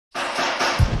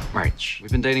Right. We've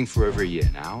been dating for over a year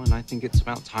now, and I think it's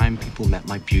about time people met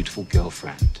my beautiful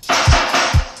girlfriend.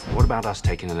 What about us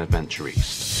taking an adventure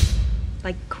east?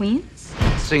 Like Queens?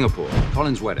 Singapore,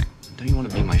 Colin's wedding. Don't you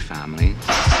want to meet my family?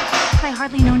 I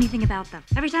hardly know anything about them.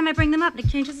 Every time I bring them up, Nick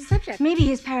changes the subject. Maybe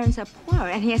his parents are poor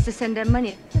and he has to send them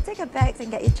money. We'll take a bags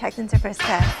and get you checked into first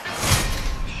class.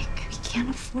 Nick, we can't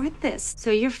afford this.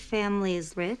 So your family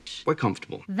is rich? We're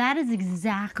comfortable. That is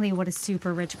exactly what a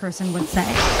super rich person would say.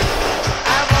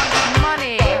 I want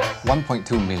money.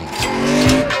 1.2 million.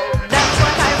 That's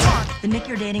what I want. The Nick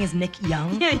you're dating is Nick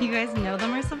Yeoh? Yeah, you guys know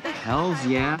them or something? Hells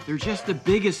yeah. They're just the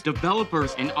biggest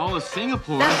developers in all of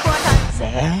Singapore. That's what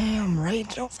I Damn,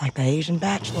 Rachel. It's like the Asian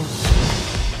Bachelor.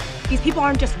 These people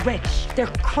aren't just rich. They're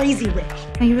crazy rich.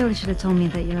 Oh, you really should have told me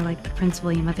that you're like the Prince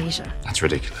William of Asia. That's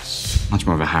ridiculous. Much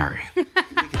more of a Harry.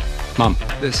 Mom,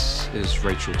 this is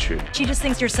Rachel Chu. She just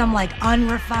thinks you're some, like,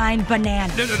 unrefined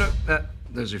banana. No.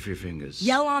 Those are a few fingers.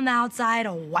 Yellow on the outside,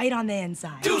 or white on the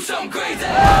inside. Do something crazy!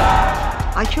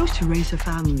 I chose to raise a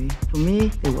family. For me,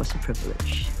 it was a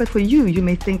privilege. But for you, you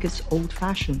may think it's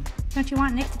old-fashioned. Don't you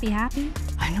want Nick to be happy?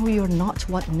 I know you're not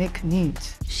what Nick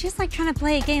needs. She's like trying to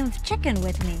play a game of chicken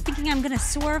with me, thinking I'm gonna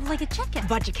swerve like a chicken.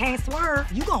 But you can't swerve.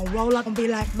 You gonna roll up and be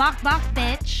like, Bok bok,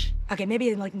 bitch. okay,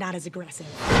 maybe like not as aggressive.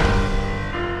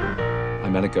 I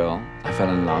met a girl, I fell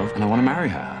in love, and I want to marry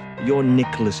her. You're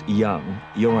Nicholas Young.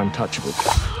 You're untouchable.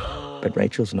 But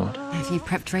Rachel's not. Have you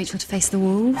prepped Rachel to face the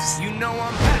wolves? You know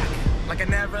I'm back, like I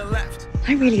never left.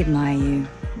 I really admire you.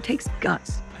 It takes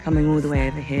guts coming all the way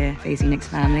over here, facing Nick's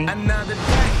family. Another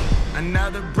day,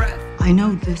 another breath. I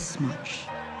know this much.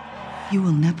 You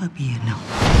will never be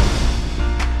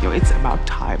enough. Yo, it's about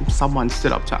time someone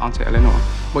stood up to Auntie Eleanor.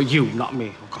 Well, you, not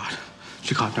me. Oh, God.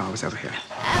 She can't know I was ever here.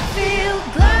 I feel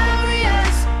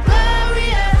glorious,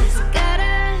 glorious. Got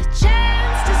a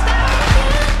chance to stop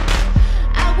you.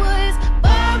 I was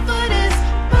born for this,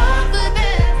 born for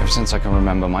this. Ever since I can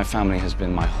remember, my family has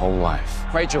been my whole life.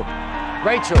 Rachel!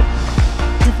 Rachel!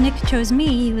 If Nick chose me,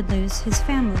 he would lose his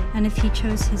family. And if he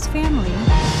chose his family,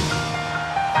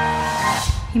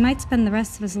 he might spend the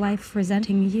rest of his life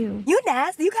resenting you. You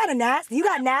nasty. You kind of nasty. You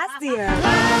got nastier.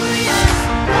 Glorious,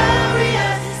 glorious.